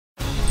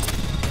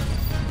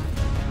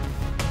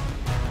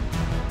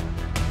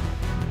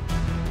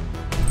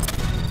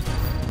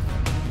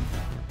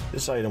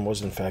This item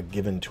was in fact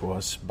given to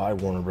us by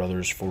Warner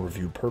Brothers for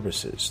review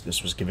purposes.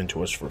 This was given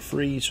to us for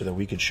free so that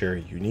we could share a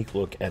unique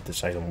look at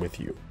this item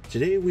with you.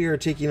 Today we are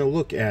taking a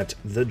look at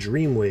the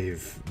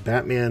Dreamwave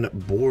Batman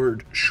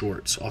board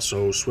shorts,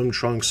 also swim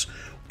trunks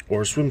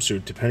or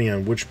swimsuit depending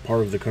on which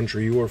part of the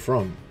country you are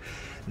from.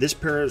 This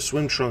pair of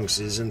swim trunks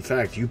is in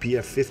fact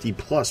UPF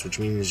 50+, which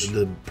means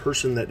the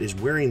person that is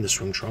wearing the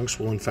swim trunks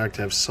will in fact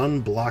have sun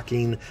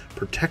blocking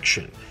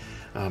protection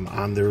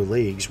on their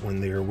legs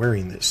when they are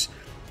wearing this.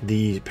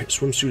 The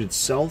swimsuit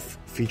itself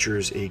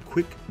features a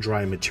quick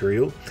dry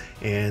material,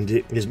 and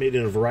it is made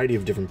in a variety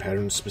of different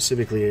patterns.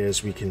 Specifically,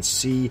 as we can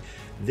see,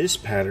 this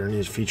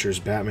pattern features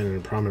Batman in a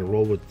prominent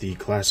role with the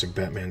classic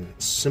Batman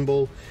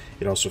symbol.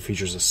 It also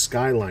features a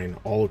skyline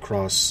all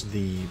across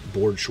the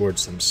board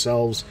shorts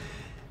themselves.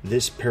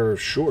 This pair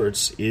of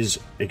shorts is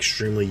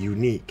extremely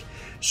unique.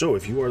 So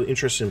if you are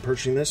interested in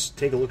purchasing this,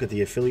 take a look at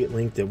the affiliate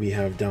link that we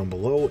have down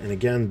below. And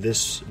again,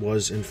 this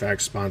was in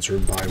fact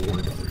sponsored by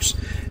Warner Brothers.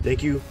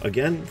 Thank you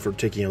again for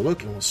taking a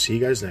look, and we'll see you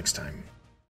guys next time.